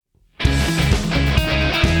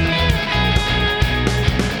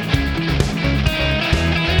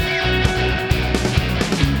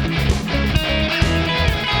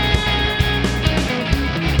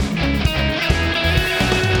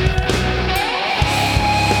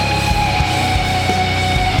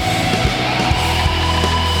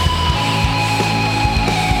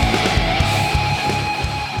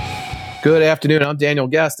Good afternoon. I'm Daniel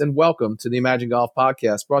Guest, and welcome to the Imagine Golf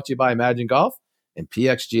Podcast, brought to you by Imagine Golf and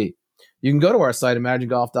PXG. You can go to our site,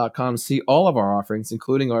 imaginegolf.com, to see all of our offerings,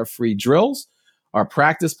 including our free drills, our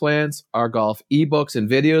practice plans, our golf ebooks and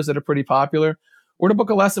videos that are pretty popular, or to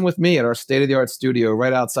book a lesson with me at our state-of-the-art studio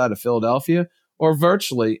right outside of Philadelphia, or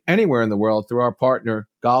virtually anywhere in the world through our partner,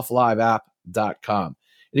 golfliveapp.com. And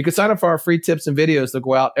you can sign up for our free tips and videos that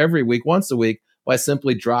go out every week, once a week, by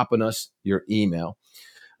simply dropping us your email.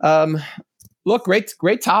 Look,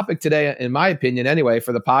 great topic today, in my opinion, anyway,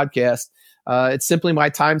 for the podcast. It's simply my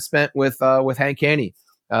time spent with Hank Haney,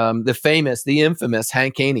 the infamous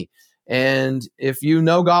Hank Haney. And if you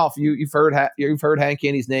know golf, you've heard Hank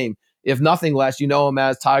Haney's name. If nothing less, you know him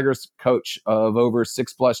as Tiger's coach of over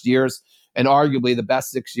 6+ years, and arguably the best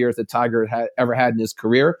 6 years that Tiger ever had in his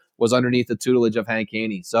career was underneath the tutelage of Hank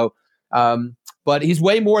Haney. So, but he's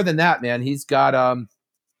way more than that, man. He's got an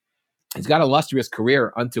illustrious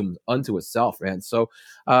career unto itself, man. So,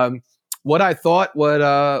 what I thought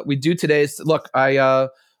we do today is, look, I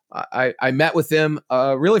met with him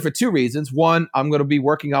really for two reasons. One, I'm going to be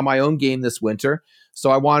working on my own game this winter,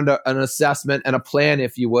 so I wanted an assessment and a plan,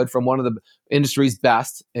 if you would, from one of the industry's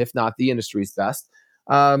best, if not the industry's best.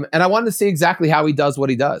 And I wanted to see exactly how he does what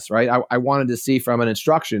he does, right? I wanted to see from an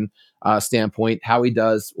instruction standpoint how he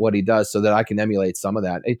does what he does, so that I can emulate some of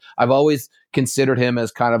that. I've always considered him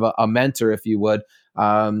as kind of a mentor, if you would,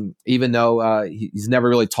 even though he's never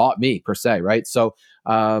really taught me per se, right? So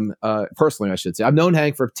personally, I should say, I've known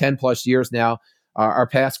Hank for 10+ years now. Our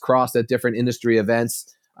paths crossed at different industry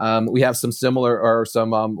events. We have some similar or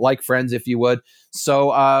some like friends, if you would. So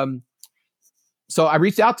I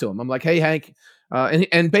reached out to him. I'm like, hey, Hank.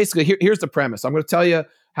 And basically, here's the premise. I'm going to tell you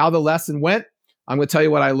how the lesson went. I'm going to tell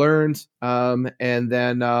you what I learned, and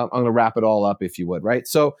then I'm going to wrap it all up, if you would, right?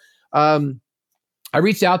 So I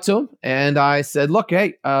reached out to him, and I said, look,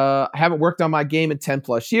 hey, I haven't worked on my game in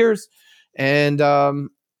 10+ years, and I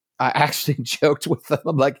actually joked with him.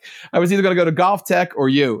 I'm like, I was either going to go to Golf Tech or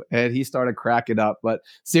you, and he started cracking up. But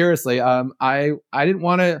seriously, I didn't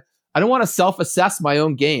want to. I don't want to self-assess my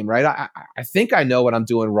own game, right? I think I know what I'm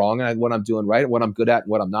doing wrong and what I'm doing right, what I'm good at and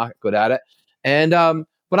what I'm not good at it. And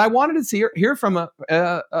but I wanted to hear from a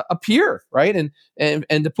peer, right? And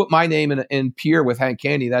to put my name in peer with Hank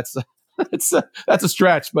Haney, that's a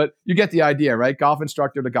stretch, but you get the idea, right? Golf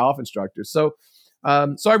instructor to golf instructor. So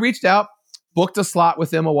I reached out, booked a slot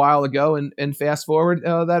with him a while ago, and fast forward,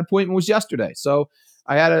 that appointment was yesterday. So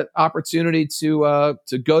I had an opportunity to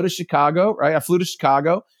go to Chicago, right? I flew to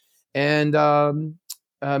Chicago and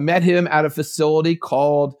met him at a facility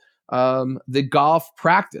called the Golf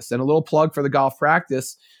Practice. And a little plug for the Golf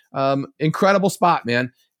Practice. Incredible spot,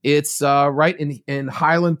 man. It's right in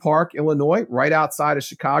Highland Park, Illinois, right outside of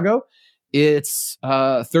Chicago. It's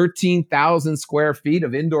 13,000 square feet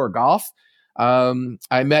of indoor golf.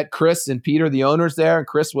 I met Chris and Peter, the owners there, and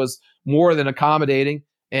Chris was more than accommodating.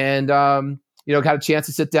 And got a chance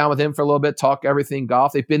to sit down with him for a little bit, talk everything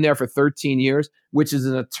golf. They've been there for 13 years, which is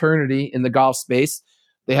an eternity in the golf space.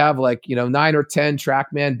 They have 9 or 10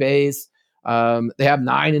 TrackMan bays. They have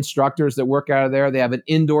 9 instructors that work out of there. They have an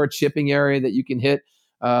indoor chipping area that you can hit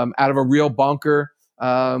out of a real bunker.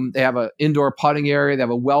 They have an indoor putting area. They have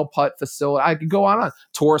a well putt facility. I could go on.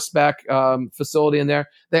 Tour spec facility in there.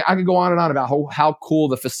 I could go on and on about how cool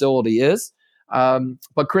the facility is.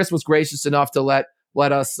 But Chris was gracious enough to let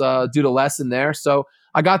us do the lesson there. So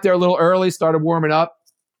I got there a little early, started warming up,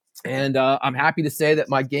 and I'm happy to say that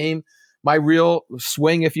my game, my real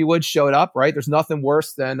swing, if you would, showed up, right? There's nothing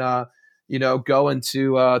worse than, going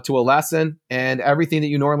to a lesson and everything that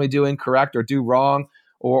you normally do incorrect or do wrong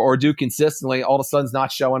or do consistently, all of a sudden is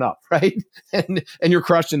not showing up, right? and you're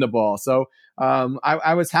crushing the ball. So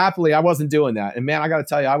I wasn't doing that. And man, I got to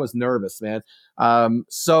tell you, I was nervous, man. But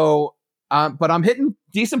I'm hitting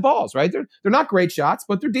decent balls, right? They're not great shots,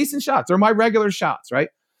 but they're decent shots. They're my regular shots, right?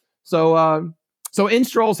 So in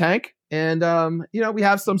strolls Hank, and we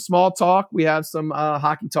have some small talk. We have some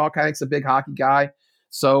hockey talk. Hank's a big hockey guy,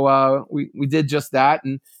 so we did just that.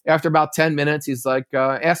 And after about 10 minutes, he's like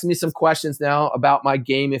asking me some questions now about my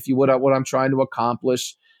game, if you would, what I'm trying to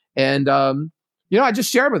accomplish. And I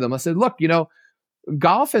just shared with him. I said, look,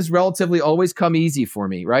 golf has relatively always come easy for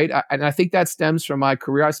me, right? And I think that stems from my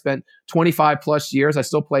career. I spent 25+ years. I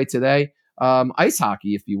still play today, ice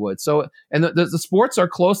hockey, if you would. So, and the sports are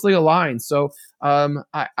closely aligned. So,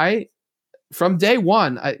 I from day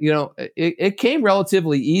one, it came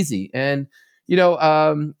relatively easy. And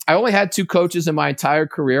I only had 2 coaches in my entire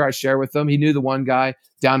career. I share with them. He knew the one guy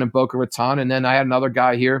down in Boca Raton, and then I had another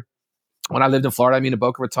guy here when I lived in Florida. In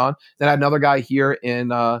Boca Raton. Then I had another guy here in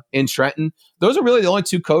Trenton. Those are really the only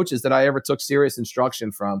 2 coaches that I ever took serious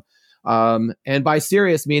instruction from. And by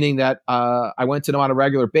serious, meaning that I went to them on a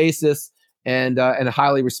regular basis and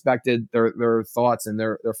highly respected their thoughts and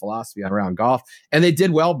their philosophy around golf. And they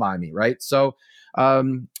did well by me, right? So a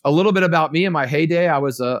little bit about me in my heyday, I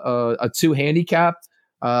was a 2 handicap.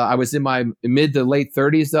 I was in my mid to late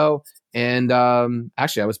 30s though. And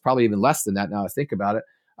actually, I was probably even less than that now I think about it.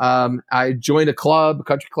 I joined a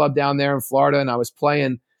country club down there in Florida, and I was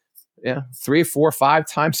playing 3, 4, 5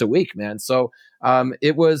 times a week, man. So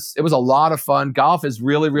it was a lot of fun. Golf is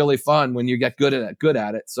really, really fun when you get good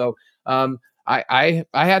at it. So I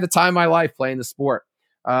had the time of my life playing the sport.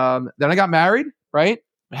 Then I got married, right?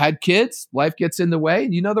 Had kids, life gets in the way,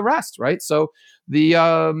 and you know the rest, right? So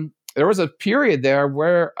there was a period there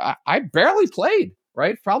where I barely played,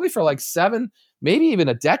 right? Probably for like 7, maybe even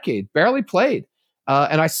a decade, barely played.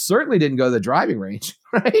 And I certainly didn't go to the driving range,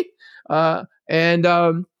 right? And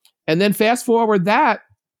then fast forward that,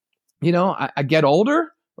 I get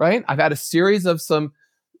older, right? I've had a series of some,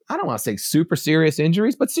 I don't want to say super serious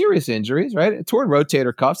injuries, but serious injuries, right? A torn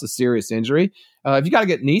rotator cuff's a serious injury. If you got to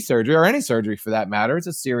get knee surgery or any surgery for that matter, it's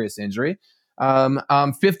a serious injury.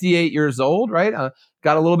 I'm 58 years old, right?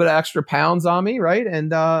 Got a little bit of extra pounds on me, right?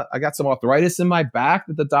 And I got some arthritis in my back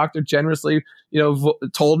that the doctor generously,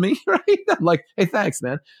 told me, right? I'm like, hey, thanks,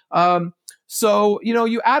 man. So,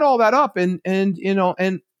 you add all that up and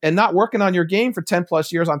not working on your game for 10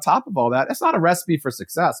 plus years on top of all that, that's not a recipe for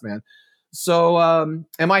success, man. So,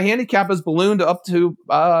 and my handicap is ballooned up to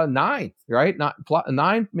 9, right? Not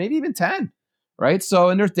 9, maybe even 10, right? So,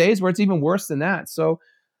 and there's days where it's even worse than that. So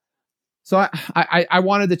I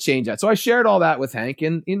wanted to change that. So I shared all that with Hank,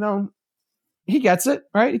 and he gets it,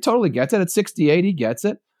 right? He totally gets it. At 68, he gets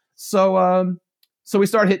it. So we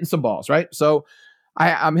start hitting some balls, right? So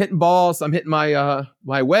I'm hitting balls. I'm hitting my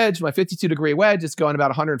my wedge, my 52-degree wedge. It's going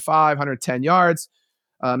about 105, 110 yards.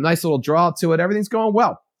 Nice little draw to it. Everything's going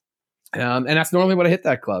well. And that's normally what I hit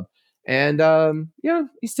that club. And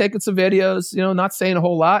he's taking some videos, not saying a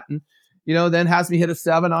whole lot, and then has me hit a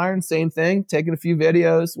 7-iron, same thing, taking a few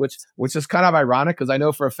videos, which is kind of ironic because I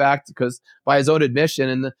know for a fact, because by his own admission,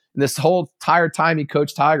 in this whole entire time he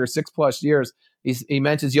coached Tiger 6+ years, he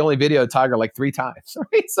mentions he only videoed Tiger like 3 times,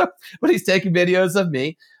 right? So, but he's taking videos of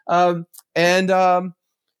me, and then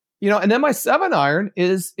my 7-iron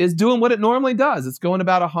is doing what it normally does. It's going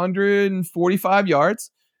about 145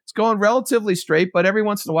 yards. It's going relatively straight, but every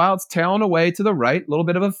once in a while it's tailing away to the right, a little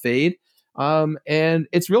bit of a fade. And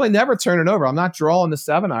it's really never turning over. I'm not drawing the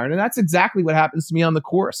 7-iron, and that's exactly what happens to me on the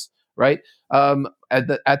course, right? At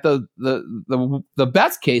the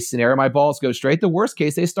best case scenario, my balls go straight. The worst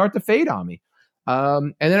case, they start to fade on me.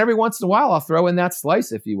 And then every once in a while, I'll throw in that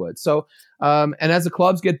slice, if you would. So, and as the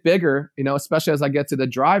clubs get bigger, especially as I get to the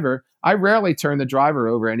driver, I rarely turn the driver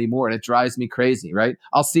over anymore, and it drives me crazy, right?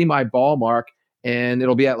 I'll see my ball mark, and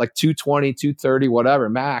it'll be at like 220, 230, whatever,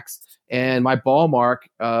 max. And my ball mark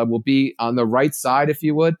will be on the right side, if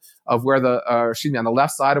you would, of where on the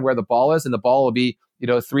left side of where the ball is. And the ball will be,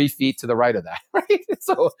 3 feet to the right of that, right?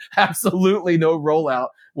 So absolutely no rollout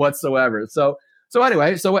whatsoever. So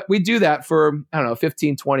anyway, so we do that for,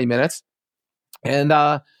 15, 20 minutes. And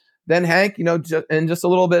then Hank, just a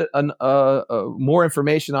little bit more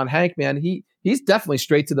information on Hank, man. He's definitely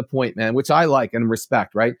straight to the point, man, which I like and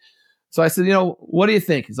respect, right? So I said, what do you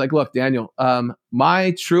think? He's like, look, Daniel,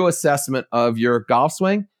 my true assessment of your golf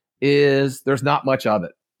swing is there's not much of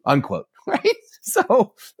it, unquote, right?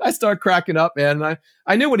 So I start cracking up, man. And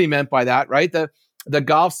I knew what he meant by that, right? The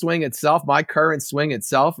golf swing itself, my current swing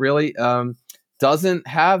itself really doesn't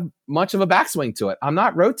have much of a backswing to it. I'm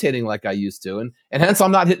not rotating like I used to. And hence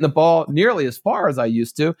I'm not hitting the ball nearly as far as I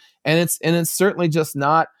used to. And it's certainly just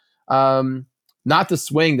not the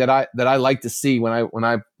swing that I like to see when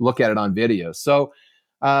I look at it on video. So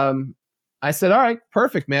I said, all right,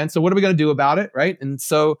 perfect, man. So what are we going to do about it, right? And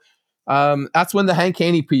so that's when the Hank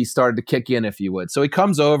Haney piece started to kick in, if you would. So he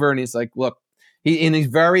comes over and he's like, look, he's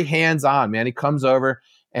very hands-on, man. He comes over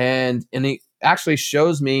and he actually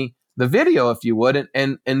shows me the video, if you would,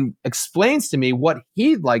 and explains to me what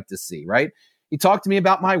he'd like to see, right? He talked to me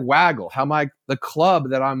about my waggle, how the club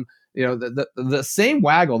that I'm, the same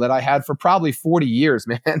waggle that I had for probably 40 years,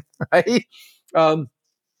 man, right?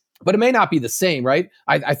 But it may not be the same, right?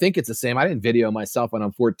 I think it's the same. I didn't video myself when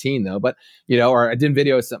I'm 14 though, but, or I didn't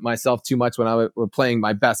video myself too much when I was playing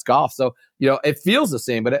my best golf. So, it feels the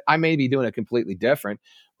same, but I may be doing it completely different.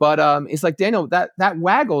 But it's like, Daniel, that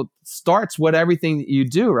waggle starts what everything that you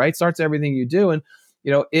do, right? Starts everything you do. And,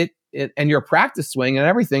 it and your practice swing and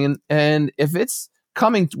everything. And if it's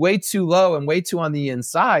coming way too low and way too on the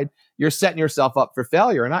inside, you're setting yourself up for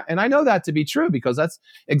failure. And I know that to be true because that's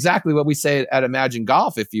exactly what we say at Imagine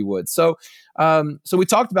Golf, if you would. So we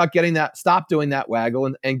talked about stop doing that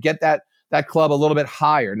waggle and get that club a little bit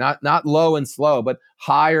higher, not low and slow, but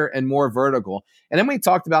higher and more vertical. And then we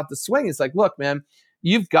talked about the swing. It's like, look, man,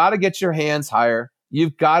 you've got to get your hands higher.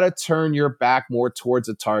 You've got to turn your back more towards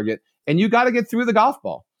the target, and you got to get through the golf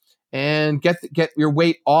ball and get your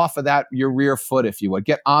weight off of your rear foot, if you would,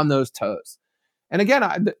 get on those toes. And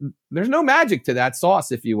again, there's no magic to that sauce,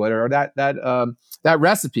 if you would, or that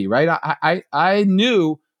recipe, right? I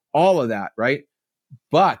knew all of that, right?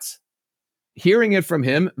 But hearing it from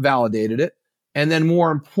him validated it. And then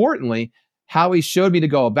more importantly, how he showed me to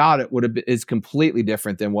go about it is completely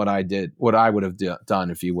different than what I would have done,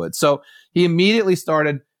 if you would. So he immediately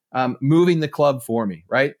started moving the club for me,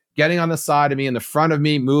 right? Getting on the side of me, in the front of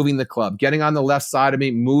me, moving the club. Getting on the left side of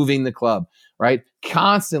me, moving the club, right?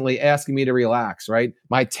 Constantly asking me to relax, right?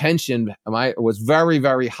 My tension was very,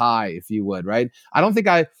 very high, if you would, right? I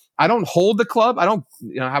don't hold the club. I don't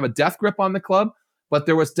have a death grip on the club, but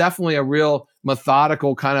there was definitely a real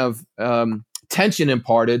methodical kind of tension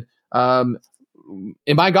imparted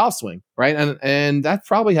in my golf swing, right? And that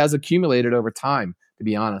probably has accumulated over time, to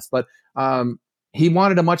be honest. But he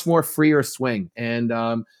wanted a much more freer swing. And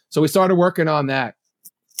so we started working on that.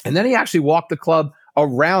 And then he actually walked the club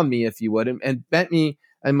around me, if you would, and bent me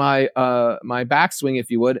in my backswing,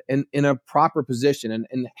 if you would, in a proper position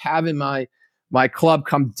and having my club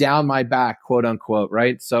come down my back, quote unquote,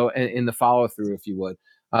 right? So in the follow through, if you would.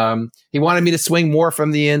 He wanted me to swing more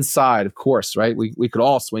from the inside, of course, right? We could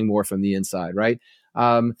all swing more from the inside, right?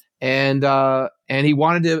 And he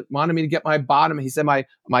wanted me to get my bottom. He said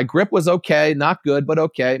my grip was okay, not good, but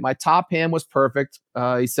okay. My top hand was perfect,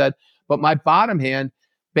 he said, but my bottom hand,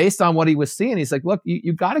 based on what he was seeing, he's like, look,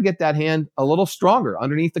 you got to get that hand a little stronger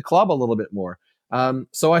underneath the club a little bit more.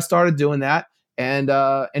 So I started doing that, and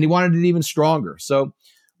he wanted it even stronger. So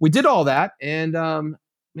we did all that, and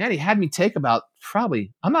man, he had me take about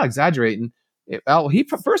probably, I'm not exaggerating.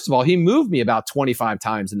 First of all, he moved me about 25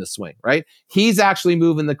 times in the swing, right? He's actually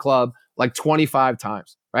moving the club like 25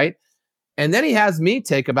 times, right? And then he has me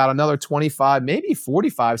take about another 25, maybe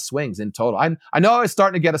 45 swings in total. I know I was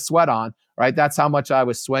starting to get a sweat on, right? That's how much I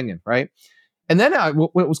was swinging, right? And then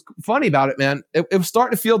what was funny about it, man, it was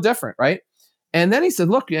starting to feel different, right? And then he said,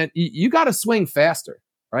 look, man, you got to swing faster,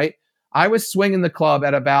 right? I was swinging the club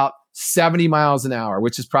at about 70 miles an hour,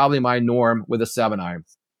 which is probably my norm with a 7-iron.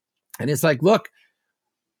 And it's like, look,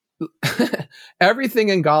 everything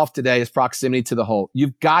in golf today is proximity to the hole.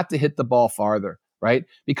 You've got to hit the ball farther, right?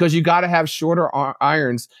 Because you got to have shorter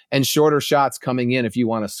irons and shorter shots coming in if you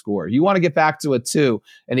want to score. You want to get back to a 2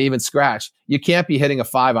 and even scratch. You can't be hitting a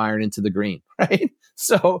 5-iron into the green, right?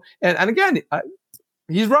 So, and again,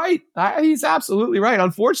 he's right. He's absolutely right.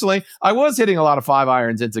 Unfortunately, I was hitting a lot of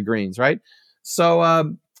 5-irons into greens, right?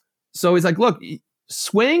 So he's like, look,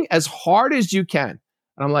 swing as hard as you can.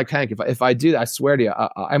 And I'm like, Hank, if I do that, I swear to you,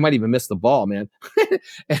 I might even miss the ball, man.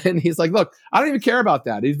 And he's like, look, I don't even care about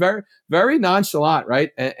that. He's very, very nonchalant,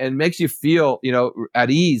 right? And makes you feel,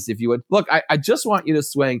 at ease, if you would. Look, I just want you to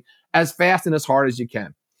swing as fast and as hard as you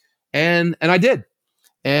can. And I did.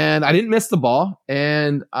 And I didn't miss the ball.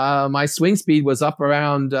 And my swing speed was up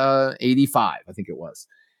around 85, I think it was.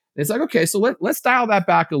 And it's like, okay, so let's dial that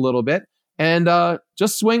back a little bit. And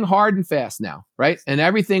just swing hard and fast now, right? And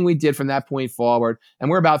everything we did from that point forward, and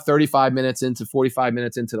we're about 45 minutes into 45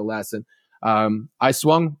 minutes into the lesson, I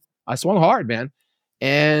swung hard, man.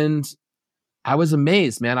 And I was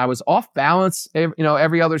amazed, man. I was off balance,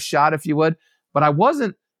 every other shot, if you would, but I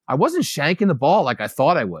wasn't shanking the ball like I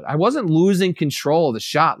thought I would. I wasn't losing control of the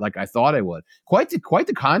shot like I thought I would. Quite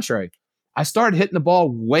the contrary. I started hitting the ball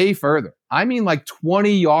way further. I mean, like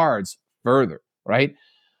 20 yards further, right?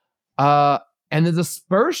 And the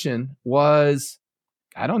dispersion was,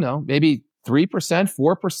 I don't know, maybe 3%,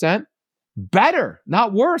 4%. Better,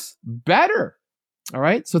 not worse, better. All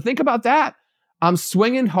right. So think about that. I'm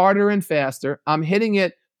swinging harder and faster. I'm hitting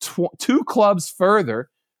it 2 clubs further,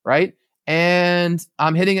 right? And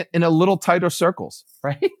I'm hitting it in a little tighter circles,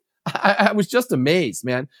 right? I was just amazed,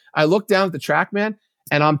 man. I looked down at the track, man,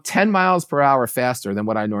 and I'm 10 miles per hour faster than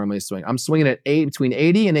what I normally swing. I'm swinging at between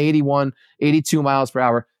 80 and 81, 82 miles per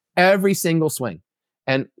hour every single swing.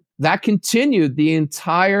 And that continued the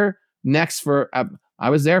entire next I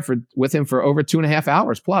was there with him for over 2.5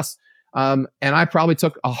 hours plus. And I probably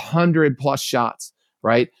took 100 plus shots,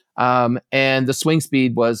 right? And the swing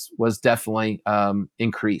speed was definitely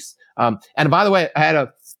increased. And by the way, I had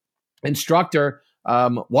a instructor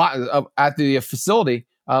at the facility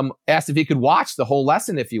Asked if he could watch the whole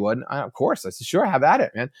lesson if he would. And of course, I said, sure, have at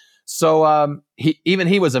it, man. So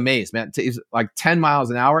he was amazed, man. He's like 10 miles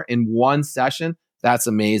an hour in one session. That's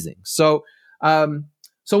amazing. So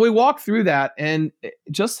we walked through that, and it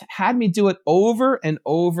just had me do it over and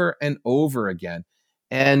over and over again.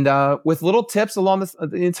 And with little tips along the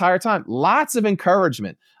entire time, lots of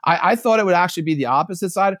encouragement. I thought it would actually be the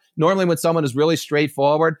opposite side. Normally, when someone is really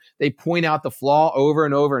straightforward, they point out the flaw over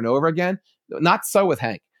and over and over again. Not so with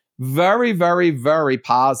Hank. Very, very, very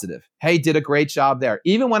positive. Hey, did a great job there.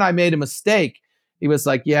 Even when I made a mistake, he was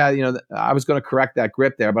like, yeah, I was going to correct that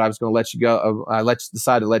grip there, but I was going to let you go.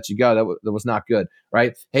 Decided to let you go. That was not good,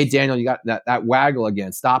 right? Hey, Daniel, you got that waggle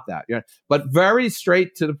again. Stop that. But very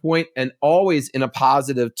straight to the point and always in a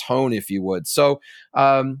positive tone, if you would. So,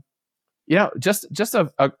 just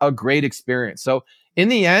a great experience. So in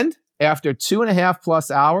the end, after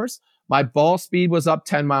 2.5+ hours, my ball speed was up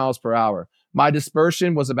 10 miles per hour. My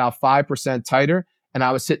dispersion was about 5% tighter, and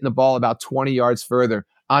I was hitting the ball about 20 yards further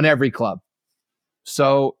on every club.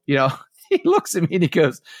 So, he looks at me and he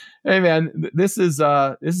goes, hey man, this is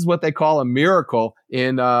what they call a miracle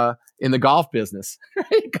in the golf business,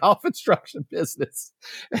 right? Golf instruction business.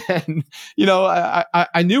 And,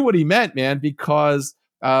 I knew what he meant, man, because,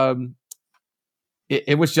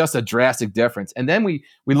 it was just a drastic difference. And then we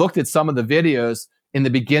looked at some of the videos in the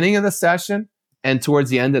beginning of the session and towards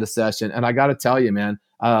the end of the session. And I got to tell you, man,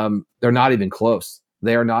 they're not even close.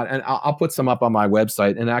 They are not. And I'll put some up on my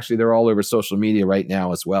website. And actually, they're all over social media right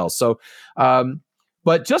now as well. So,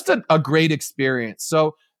 but just a great experience.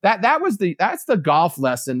 So that's the golf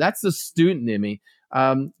lesson. That's the student in me.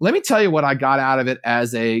 Let me tell you what I got out of it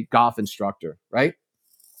as a golf instructor, right?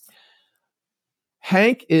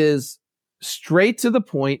 Hank is straight to the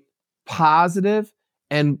point, positive,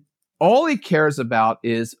 and all he cares about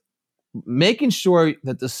is making sure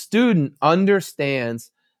that the student understands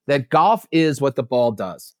that golf is what the ball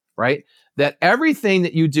does, right? That everything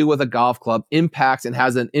that you do with a golf club impacts and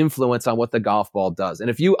has an influence on what the golf ball does. And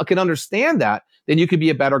if you can understand that, then you could be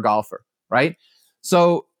a better golfer, right?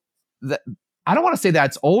 So I don't want to say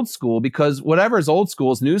that's old school, because whatever is old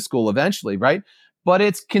school is new school eventually, right? But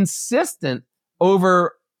it's consistent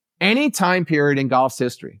over any time period in golf's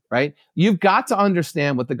history, right? You've got to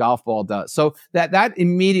understand what the golf ball does. So that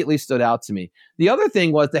immediately stood out to me. The other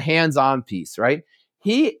thing was the hands-on piece, right?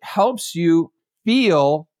 He helps you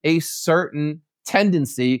feel a certain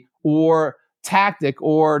tendency or tactic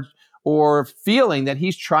or feeling that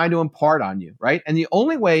he's trying to impart on you, right? And the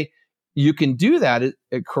only way you can do that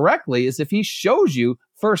correctly is if he shows you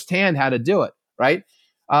firsthand how to do it, right?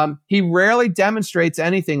 He rarely demonstrates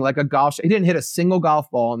anything like a golf shot. He didn't hit a single golf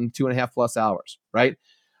ball in 2.5+ hours, right?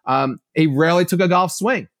 He rarely took a golf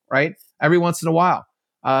swing, right? Every once in a while.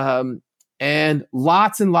 And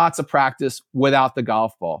lots of practice without the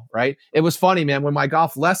golf ball, right? It was funny, man. When my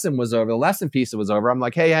golf lesson was over, the lesson piece was over, I'm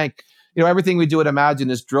like, hey, Hank, everything we do at Imagine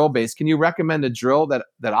is drill based. Can you recommend a drill that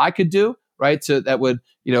I could do, right? That would,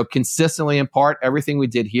 consistently impart everything we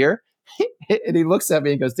did here? And he looks at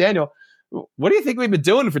me and goes, Daniel, what do you think we've been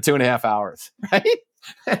doing for 2.5 hours, right?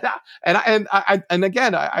 And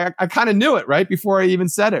again, I kind of knew it, right, before I even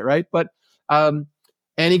said it, right? But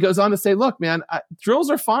and he goes on to say, look, man, drills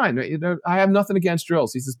are fine. I have nothing against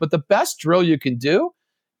drills. He says, but the best drill you can do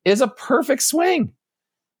is a perfect swing.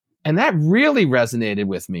 And that really resonated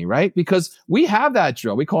with me, right? Because we have that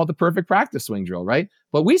drill. We call it the perfect practice swing drill, right?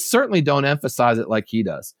 But we certainly don't emphasize it like he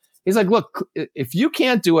does. He's like, look, if you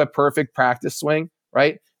can't do a perfect practice swing,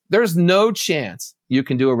 right, there's no chance you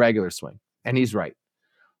can do a regular swing. And he's right.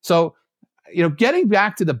 So, getting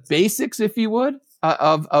back to the basics, if you would,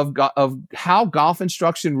 of how golf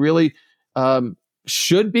instruction really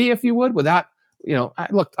should be, if you would, without,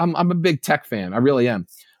 look, I'm a big tech fan. I really am.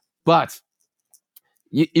 But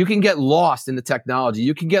you can get lost in the technology.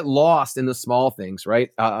 You can get lost in the small things, right,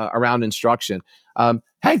 around instruction.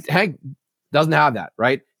 Hank doesn't have that,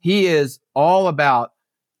 right? He is all about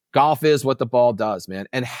golf is what the ball does, man.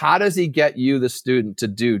 And how does he get you, the student, to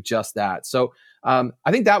do just that? So I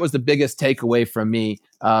think that was the biggest takeaway from me,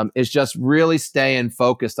 is just really staying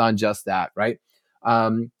focused on just that, right?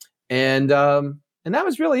 And that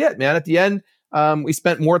was really it, man. At the end, we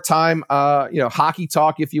spent more time, hockey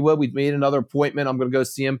talk, if you will. We made another appointment. I'm going to go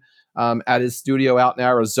see him at his studio out in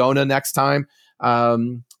Arizona next time.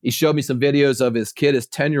 He showed me some videos of his kid. His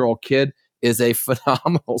 10-year-old kid is a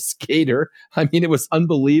phenomenal skater. I mean, it was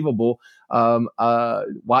unbelievable. And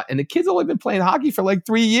the kid's only been playing hockey for like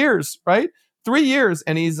 3 years, right? 3 years.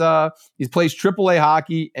 And he plays AAA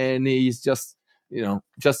hockey, and he's just, you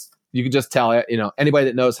can just tell, anybody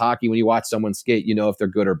that knows hockey, when you watch someone skate, if they're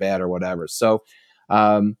good or bad or whatever. So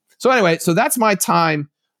anyway, so that's my time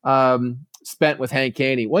spent with Hank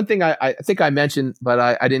Haney. One thing I think I mentioned, but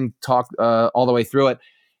I didn't talk all the way through it.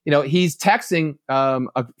 He's texting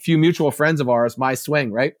a few mutual friends of ours, my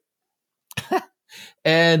swing, right?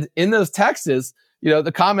 And in those texts,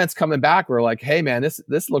 the comments coming back were like, "Hey man,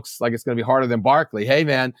 this looks like it's going to be harder than Barkley. Hey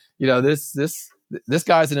man, this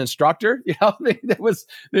guy's an instructor." It was,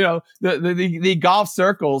 the golf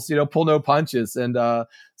circles, pull no punches, and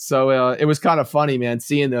so it was kind of funny, man,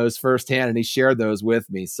 seeing those firsthand, and he shared those with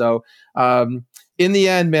me. So in the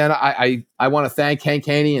end, man, I want to thank Hank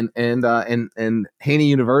Haney and Haney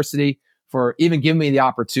University for even giving me the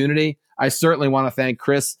opportunity. I certainly want to thank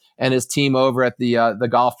Chris and his team over at the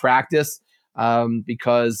golf practice,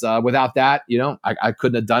 because without that, I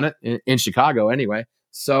couldn't have done it in Chicago anyway.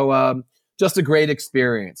 So just a great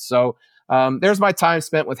experience. So there's my time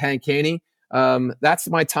spent with Hank Haney. That's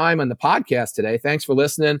my time on the podcast today. Thanks for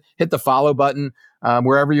listening. Hit the follow button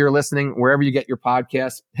wherever you're listening, wherever you get your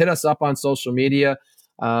podcasts. Hit us up on social media.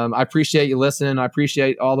 I appreciate you listening. I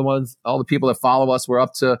appreciate all the people that follow us. We're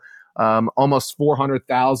up to almost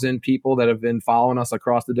 400,000 people that have been following us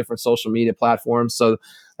across the different social media platforms. So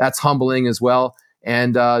that's humbling as well.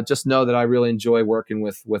 And just know that I really enjoy working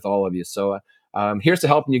with all of you. So here's to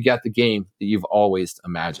helping you get the game that you've always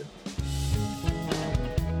imagined.